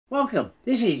Welcome.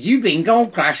 This is You Been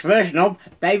Gold Crash version of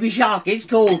Baby Shark. It's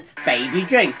called Baby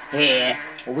Drink. Here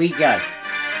we go.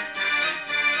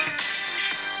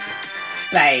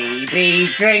 Baby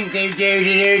drink, do do do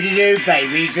do do do.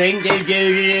 Baby drink, do do do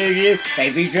do do.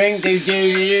 Baby drink, do do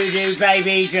do do do.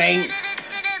 Baby drink.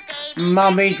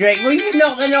 Mummy drink. Will you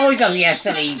knock the noise off, you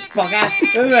silly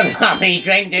bugger? Mummy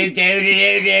drink, do do do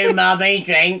do do. Mummy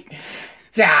drink.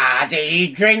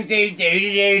 Daddy drink, do do do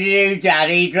do do.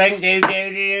 Daddy drink, do do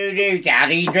do do do.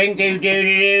 Daddy drink, do do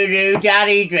do do do.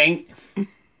 Daddy drink.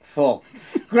 Fuck.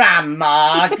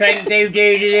 Grandma drink, do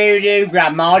do do do do.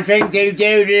 Grandma drink, do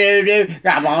do do do do.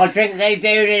 Grandma drink, do do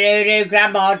do do do.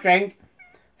 Grandma drink.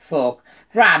 Fuck.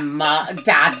 Grandma,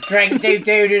 Dad drink, do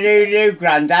do do do do.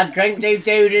 Granddad drink, do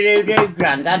do do do do.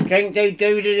 Granddad drink, do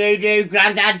do do do do.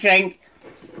 Granddad drink.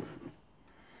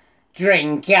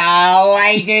 Drink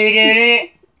away, do do do.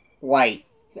 Wait.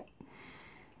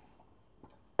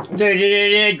 Do do do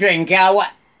do. Drink away.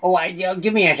 Wait,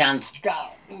 give me a chance.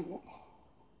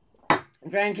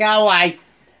 Drink away.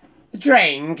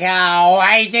 Drink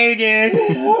away. Do do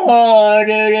do. Oh,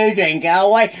 do do. Drink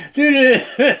away. Do do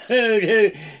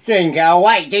do. Drink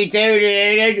away. Do do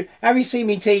do do. Have you seen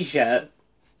me t-shirt?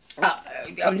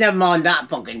 Never mind that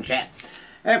fucking shit.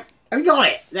 Have you got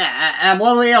it? There. What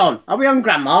are we on? Are we on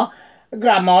Grandma?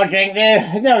 Grandma drink,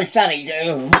 no, it's Daddy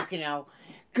do. Fucking hell.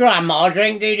 Grandma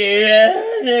drink, do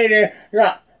do do do.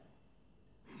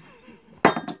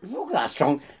 Fuck, that's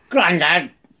strong.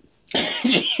 Granddad.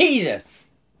 Jesus.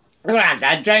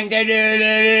 Granddad drink, do do do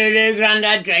do do.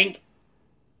 Granddad drink.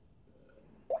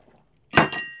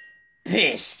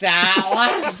 Pissed out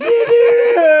last, do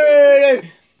do do do.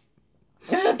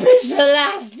 Pissed the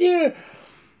last, do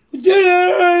do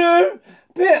do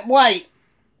do. Wait.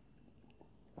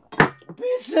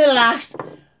 Piss the last.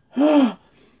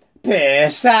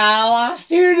 Piss the last.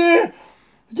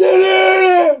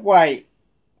 Wait.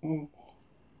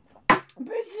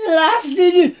 Piss the last.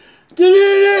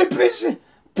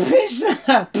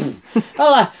 Piss.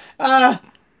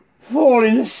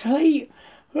 Falling asleep.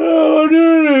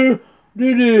 Good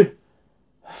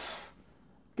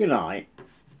night.